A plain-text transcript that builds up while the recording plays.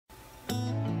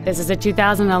This is a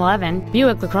 2011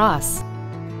 Buick LaCrosse.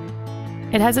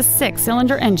 It has a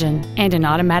 6-cylinder engine and an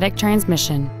automatic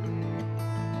transmission.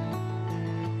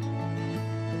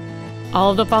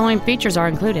 All of the following features are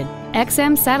included: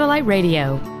 XM satellite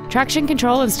radio, traction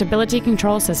control and stability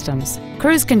control systems,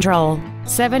 cruise control,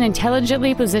 7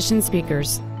 intelligently positioned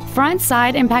speakers, front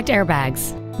side impact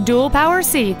airbags, dual power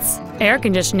seats, air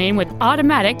conditioning with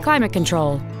automatic climate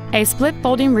control, a split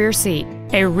folding rear seat,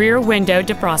 a rear window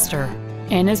defroster,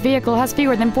 and this vehicle has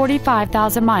fewer than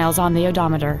 45,000 miles on the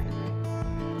odometer.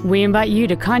 We invite you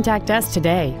to contact us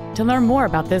today to learn more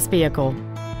about this vehicle.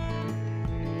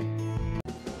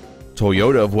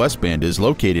 Toyota of West Bend is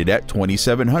located at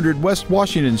 2700 West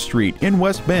Washington Street in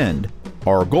West Bend.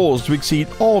 Our goal is to exceed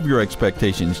all of your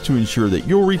expectations to ensure that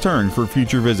you'll return for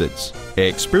future visits.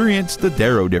 Experience the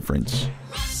Darrow difference.